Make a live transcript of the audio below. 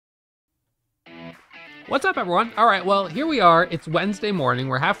What's up, everyone? All right, well, here we are. It's Wednesday morning.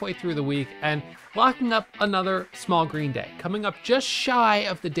 We're halfway through the week and locking up another small green day, coming up just shy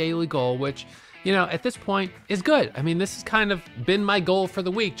of the daily goal, which, you know, at this point is good. I mean, this has kind of been my goal for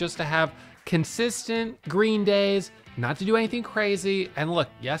the week, just to have consistent green days, not to do anything crazy. And look,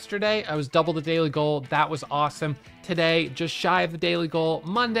 yesterday I was double the daily goal. That was awesome. Today, just shy of the daily goal.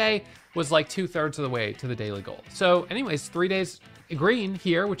 Monday was like 2/3 of the way to the daily goal. So anyways, 3 days green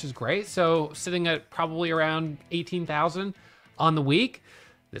here, which is great. So sitting at probably around 18,000 on the week.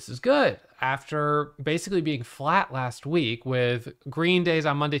 This is good. After basically being flat last week with green days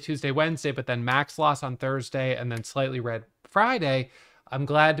on Monday, Tuesday, Wednesday, but then max loss on Thursday and then slightly red Friday, I'm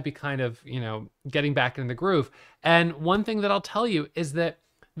glad to be kind of, you know, getting back in the groove. And one thing that I'll tell you is that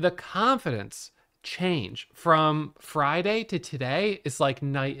the confidence change from Friday to today is like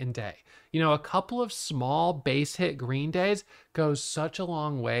night and day. You know, a couple of small base hit green days goes such a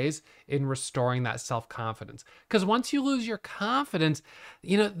long ways in restoring that self-confidence. Because once you lose your confidence,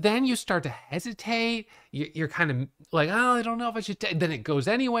 you know, then you start to hesitate. You're kind of like, oh, I don't know if I should. Then it goes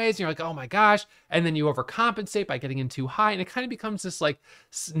anyways. And you're like, oh my gosh. And then you overcompensate by getting in too high. And it kind of becomes this like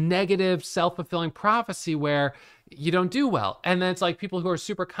negative self-fulfilling prophecy where you don't do well. And then it's like people who are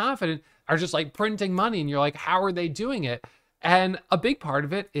super confident are just like printing money. And you're like, how are they doing it? And a big part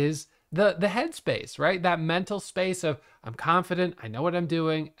of it is the headspace, right? That mental space of I'm confident, I know what I'm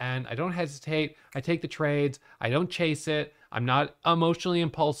doing, and I don't hesitate. I take the trades. I don't chase it. I'm not emotionally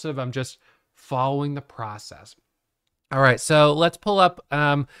impulsive. I'm just following the process. All right, so let's pull up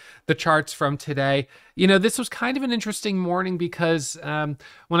the charts from today. You know, this was kind of an interesting morning because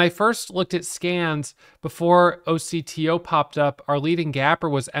when I first looked at scans before OCTO popped up, our leading gapper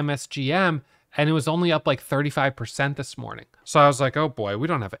was MSGM, and it was only up like 35% this morning. So I was like, oh boy, we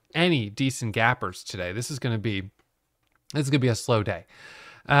don't have any decent gappers today. This is gonna be a slow day.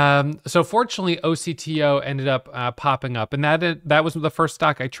 So fortunately, OCTO ended up popping up, and that was the first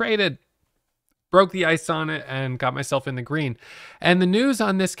stock I traded. Broke the ice on it and got myself in the green. And the news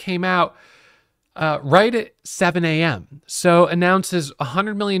on this came out right at 7 a.m. So announces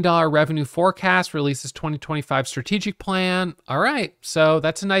 $100 million revenue forecast, releases 2025 strategic plan. All right, so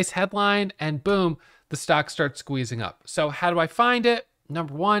that's a nice headline, and boom, the stock starts squeezing up. So how do I find it?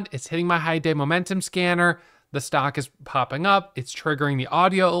 Number one, it's hitting my high day momentum scanner. The stock is popping up. It's triggering the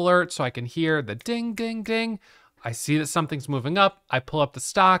audio alert so I can hear the ding, ding, ding. I see that something's moving up. I pull up the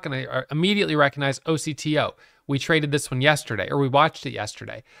stock and I immediately recognize OCTO. We traded this one yesterday, or we watched it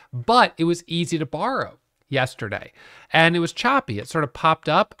yesterday, but it was easy to borrow yesterday. And it was choppy. It sort of popped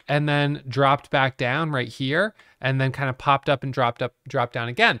up and then dropped back down right here, and then kind of popped up and dropped down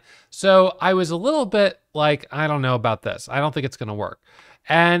again. So I was a little bit like, I don't know about this. I don't think it's going to work.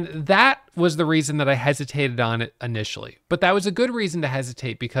 And that was the reason that I hesitated on it initially. But that was a good reason to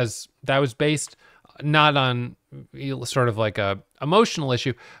hesitate because that was based not on sort of like a emotional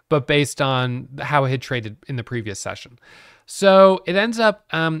issue, but based on how it had traded in the previous session. So it ends up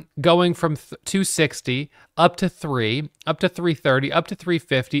going from 260 up to 3, up to 330, up to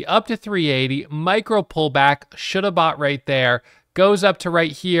 350, up to 380, micro pullback, should have bought right there, goes up to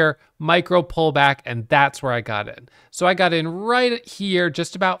right here, micro pullback, and that's where I got in. So I got in right here,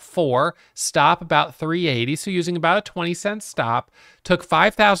 just about 4, stop about 380, so using about a 20-cent stop, took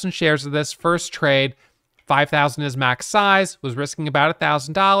 5,000 shares of this first trade. 5,000 is max size, was risking about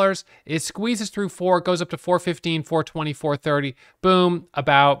 $1,000. It squeezes through 4, goes up to 415, 420, 430. Boom,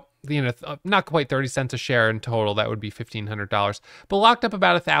 about, you know, not quite 30 cents a share in total. That would be $1,500. But locked up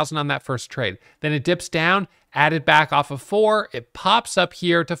about 1,000 on that first trade. Then it dips down, added back off of 4. It pops up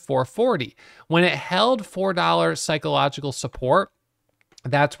here to 440. When it held $4 psychological support,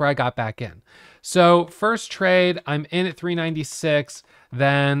 that's where I got back in. So first trade, I'm in at 396.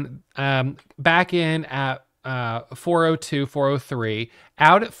 Then back in at 402, 403,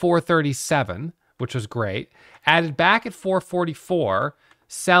 out at 437, which was great. Added back at 444,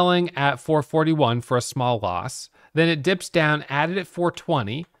 selling at 441 for a small loss. Then it dips down, added at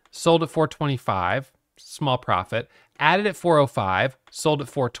 420, sold at 425, small profit. Added at 405, sold at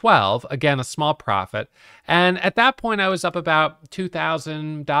 412, again, a small profit. And at that point, I was up about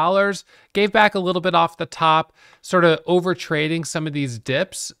 $2,000, gave back a little bit off the top, sort of over trading some of these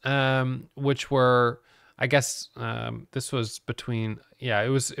dips, which were, I guess, this was between, yeah, it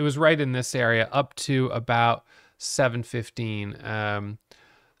was right in this area up to about 715.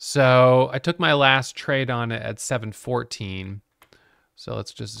 So I took my last trade on it at 714. So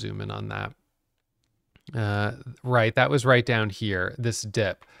let's just zoom in on that. Right, that was right down here, this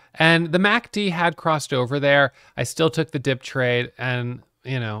dip. And the MACD had crossed over there. I still took the dip trade and,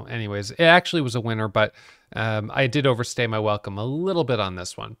 you know, anyways, it actually was a winner, but I did overstay my welcome a little bit on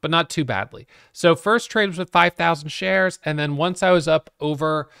this one, but not too badly. So first trade was with 5,000 shares. And then once I was up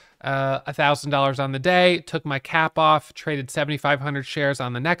over $1,000 on the day, took my cap off, traded 7,500 shares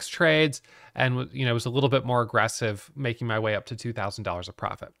on the next trades, and was a little bit more aggressive, making my way up to $2,000 of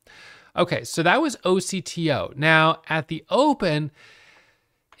profit. Okay, so that was OCTO. Now at the open,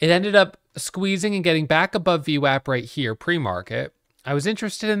 it ended up squeezing and getting back above VWAP right here, pre-market. I was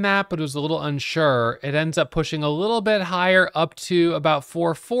interested in that, but it was a little unsure. It ends up pushing a little bit higher up to about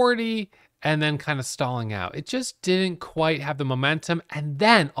 440 and then kind of stalling out. It just didn't quite have the momentum. And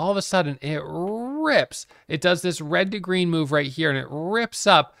then all of a sudden it rips. It does this red to green move right here and it rips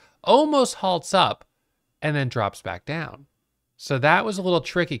up, almost halts up, and then drops back down. So that was a little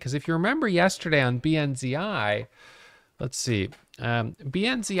tricky because if you remember yesterday on BNZI, let's see,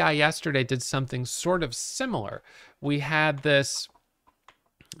 BNZI yesterday did something sort of similar. We had this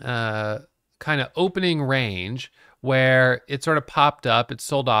kind of opening range where it sort of popped up, it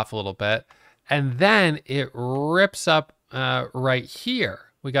sold off a little bit, and then it rips up right here.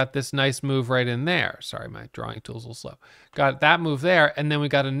 We got this nice move right in there. Sorry, my drawing tool's a little slow. Got that move there, and then we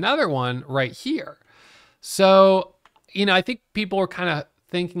got another one right here. So, I think people were kind of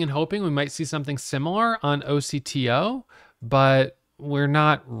thinking and hoping we might see something similar on OCTO, but it's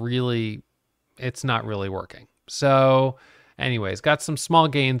not really working. So anyways, got some small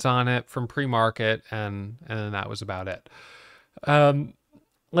gains on it from pre-market, and that was about it.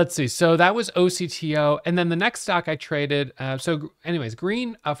 Let's see. So that was OCTO. And then the next stock I traded, so anyways,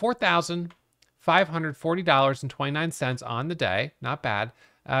 green, $4,540.29 on the day. Not bad.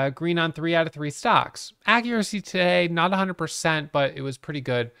 Green on 3 out of 3 stocks. Accuracy today, not 100%, but it was pretty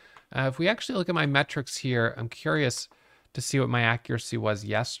good. If we actually look at my metrics here, I'm curious to see what my accuracy was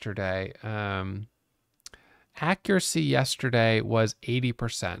yesterday. Accuracy yesterday was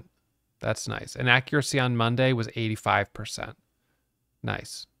 80%. That's nice. And accuracy on Monday was 85%.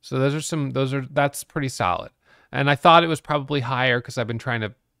 Nice. So that's pretty solid. And I thought it was probably higher because I've been trying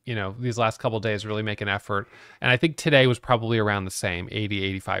to, these last couple of days really make an effort. And I think today was probably around the same,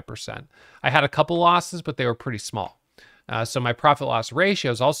 80-85%. I had a couple losses, but they were pretty small. So my profit loss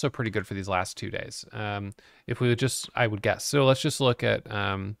ratio is also pretty good for these last 2 days. If we would I would guess. So let's just look at,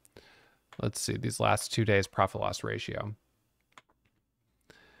 let's see, these last 2 days profit loss ratio.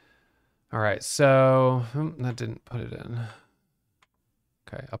 All right, so that didn't put it in.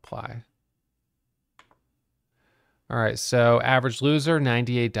 Okay, apply. All right, so average loser,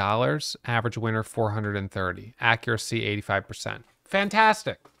 $98. Average winner, $430. Accuracy, 85%.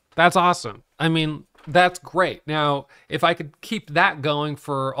 Fantastic. That's awesome. I mean, that's great. Now, if I could keep that going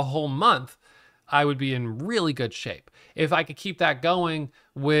for a whole month, I would be in really good shape. If I could keep that going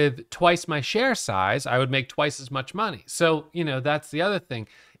with twice my share size, I would make twice as much money. So, that's the other thing.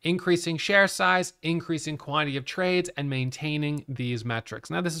 Increasing share size, increasing quantity of trades, and maintaining these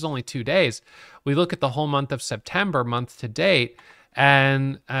metrics. Now, this is only 2 days. We look at the whole month of September, month to date,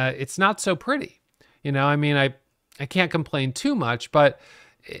 and it's not so pretty. I can't complain too much, but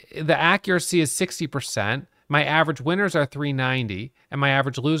the accuracy is 60%. My average winners are 390, and my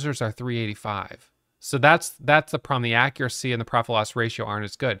average losers are 385. So that's the problem. The accuracy and the profit loss ratio aren't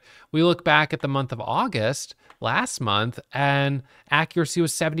as good. We look back at the month of August last month, and accuracy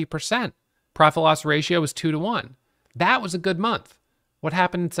was 70%. Profit loss ratio was 2-to-1. That was a good month. What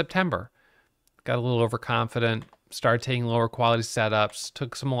happened in September? Got a little overconfident, started taking lower quality setups,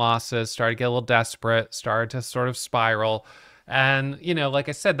 took some losses, started to get a little desperate, started to sort of spiral. And, like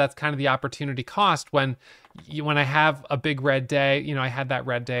I said, that's kind of the opportunity cost when I have a big red day. I had that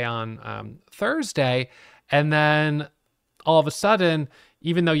red day on Thursday, and then all of a sudden,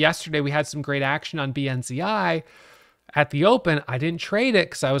 even though yesterday we had some great action on BNZI, at the open, I didn't trade it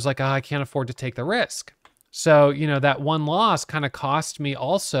because I was like, oh, I can't afford to take the risk. So, that one loss kind of cost me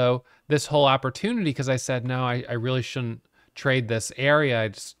also this whole opportunity because I said, no, I really shouldn't trade this area. I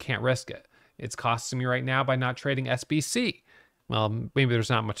just can't risk it. It's costing me right now by not trading SBC. Well, maybe there's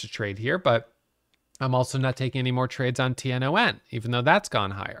not much to trade here, but I'm also not taking any more trades on TNON, even though that's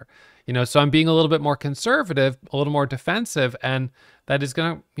gone higher. So I'm being a little bit more conservative, a little more defensive, and that is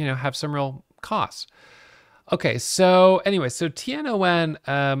going to, have some real costs. Okay, so anyway, so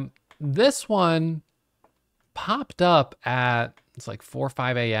TNON, this one popped up at, it's like 4 or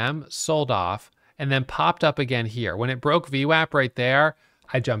 5 a.m., sold off, and then popped up again here. When it broke VWAP right there,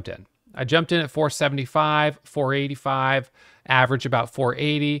 I jumped in. I jumped in at 475, 485, average about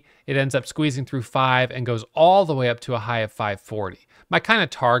 480. It ends up squeezing through 5 and goes all the way up to a high of 540. My kind of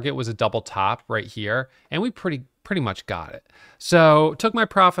target was a double top right here, and we pretty much got it. So took my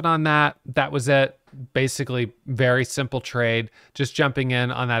profit on that. That was it. Basically, very simple trade, just jumping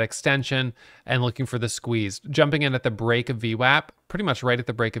in on that extension and looking for the squeeze. Jumping in at the break of VWAP, pretty much right at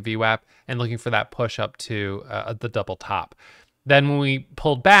the break of VWAP, and looking for that push up to the double top. Then when we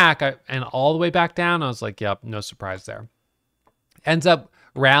pulled back and all the way back down, I was like, yep, no surprise there. Ends up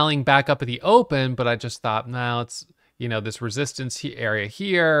rallying back up at the open, but I just thought, no, it's, this resistance area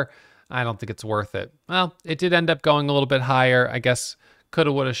here, I don't think it's worth it. Well, it did end up going a little bit higher. I guess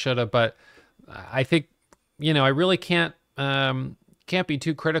coulda, woulda, shoulda, but I think, I really can't be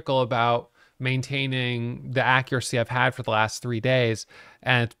too critical about maintaining the accuracy I've had for the last 3 days.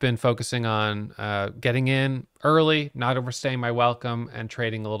 And it's been focusing on getting in early, not overstaying my welcome, and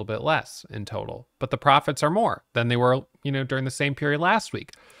trading a little bit less in total. But the profits are more than they were, during the same period last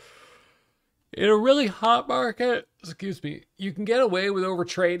week. In a really hot market, you can get away with over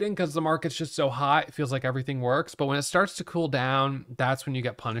trading because the market's just so hot. It feels like everything works. But when it starts to cool down, that's when you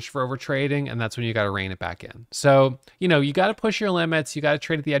get punished for over trading, and that's when you got to rein it back in. So, you got to push your limits. You got to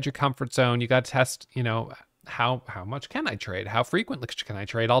trade at the edge of your comfort zone. You got to test, how much can I trade? How frequently can I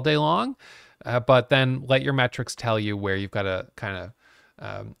trade all day long? But then let your metrics tell you where you've got to kind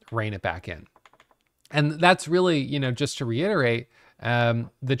of rein it back in. And that's really, just to reiterate,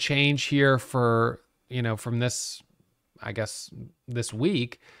 the change here for, from this, I guess, this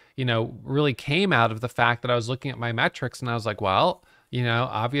week, really came out of the fact that I was looking at my metrics and I was like, well,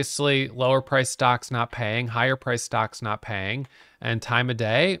 obviously lower price stocks not paying, higher price stocks not paying, and time of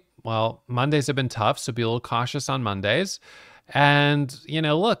day, well, Mondays have been tough, so be a little cautious on Mondays. And,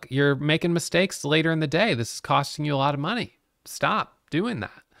 look, you're making mistakes later in the day. This is costing you a lot of money. Stop doing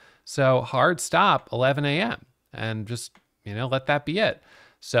that. So hard stop, 11 a.m. and just, let that be it.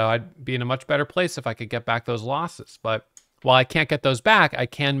 So I'd be in a much better place if I could get back those losses. But while I can't get those back, I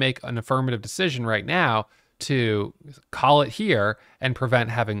can make an affirmative decision right now to call it here and prevent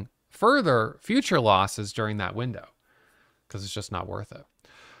having further future losses during that window, because it's just not worth it.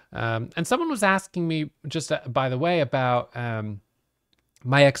 And someone was asking me, just by the way, about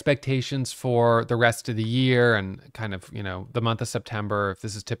my expectations for the rest of the year and kind of, the month of September, if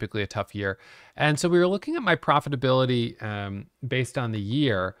this is typically a tough year. And so we were looking at my profitability based on the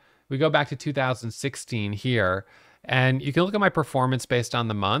year. We go back to 2016 here, and you can look at my performance based on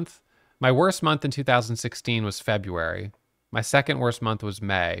the month. My worst month in 2016 was February. My second worst month was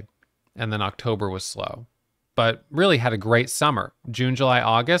May, and then October was slow, but really had a great summer. June, July,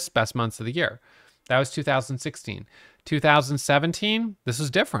 August, best months of the year. That was 2016. 2017, this was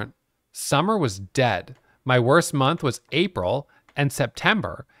different. Summer was dead. My worst month was April and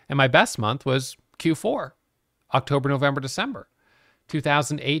September, and my best month was Q4, October, November, December.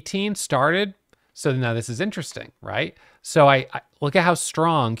 2018 started, so now this is interesting, right? So I look at how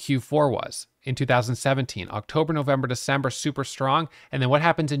strong Q4 was in 2017. October, November, December, super strong. And then what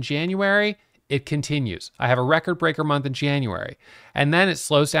happens in January? It continues. I have a record breaker month in January, and then it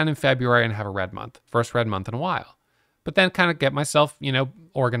slows down in February and have a red month, first red month in a while. But then kind of get myself,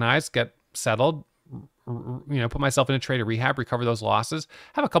 organized, get settled, put myself in a trade of rehab, recover those losses,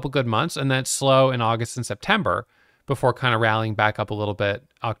 have a couple good months, and then slow in August and September before kind of rallying back up a little bit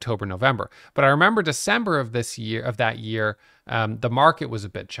October, November. But I remember December of that year, the market was a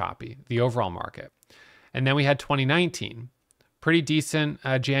bit choppy, the overall market. And then we had 2019, pretty decent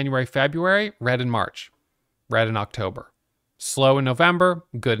January, February, red in March, red in October, slow in November,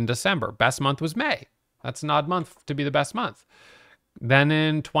 good in December. Best month was May. That's an odd month to be the best month. Then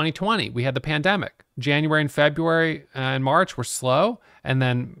in 2020, we had the pandemic. January and February and March were slow. And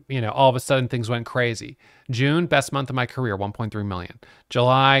then, all of a sudden things went crazy. June, best month of my career, 1.3 million.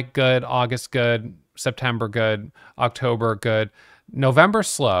 July, good. August, good. September, good. October, good. November,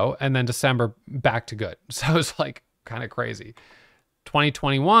 slow. And then December, back to good. So it's like kind of crazy.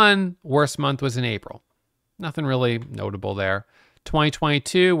 2021, worst month was in April. Nothing really notable there.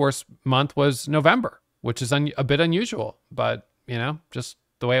 2022, worst month was November, which is a bit unusual, but just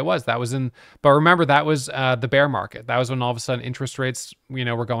the way it was. But remember, that was the bear market. That was when all of a sudden interest rates,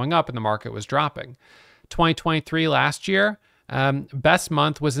 were going up and the market was dropping. 2023 last year, best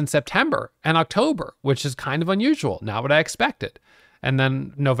month was in September and October, which is kind of unusual, not what I expected. And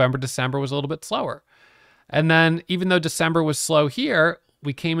then November, December was a little bit slower. And then even though December was slow here,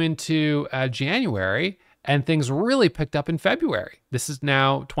 we came into January and things really picked up in February. This is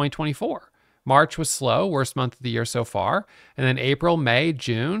now 2024. March was slow, worst month of the year so far. And then April, May,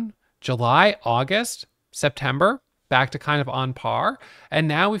 June, July, August, September, back to kind of on par. And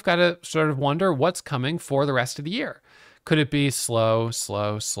now we've got to sort of wonder what's coming for the rest of the year. Could it be slow,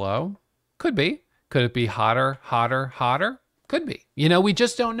 slow, slow? Could be. Could it be hotter, hotter, hotter? Could be. You know, we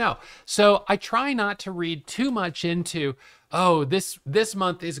just don't know. So I try not to read too much into, oh, this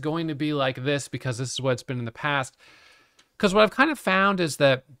month is going to be like this because this is what it's been in the past. Because what I've kind of found is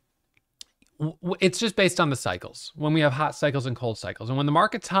that it's just based on the cycles. When we have hot cycles and cold cycles. And when the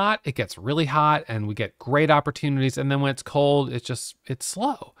market's hot, it gets really hot and we get great opportunities. And then when it's cold, it's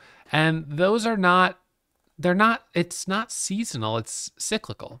slow. And those are not, it's not seasonal, it's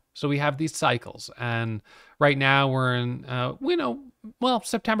cyclical. So we have these cycles. And right now we're in,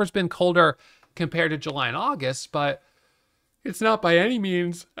 September's been colder compared to July and August, but it's not by any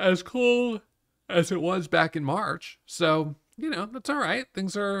means as cold as it was back in March. So, that's all right.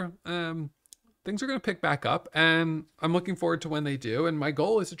 Things are going to pick back up, and I'm looking forward to when they do. And my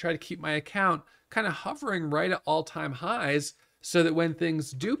goal is to try to keep my account kind of hovering right at all-time highs so that when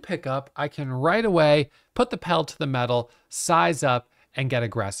things do pick up, I can right away put the pedal to the metal, size up, and get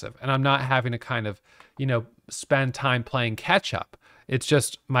aggressive. And I'm not having to kind of, spend time playing catch up. It's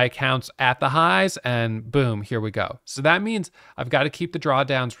just my account's at the highs and boom, here we go. So that means I've got to keep the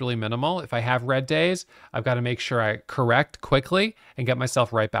drawdowns really minimal. If I have red days, I've got to make sure I correct quickly and get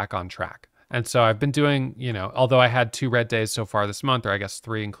myself right back on track. And so I've been doing, although I had 2 red days so far this month, or I guess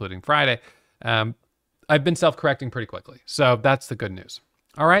 3, including Friday, I've been self-correcting pretty quickly. So that's the good news.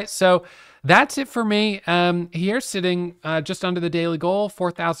 All right, so that's it for me. Here sitting just under the daily goal,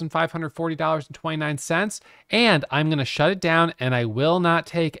 $4,540.29. And I'm going to shut it down, and I will not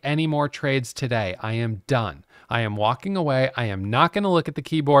take any more trades today. I am done. I am walking away. I am not going to look at the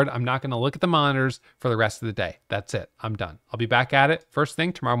keyboard. I'm not going to look at the monitors for the rest of the day. That's it. I'm done. I'll be back at it first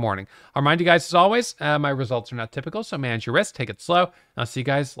thing tomorrow morning. I'll remind you guys, as always, my results are not typical, so manage your risk, take it slow. I'll see you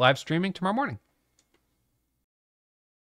guys live streaming tomorrow morning.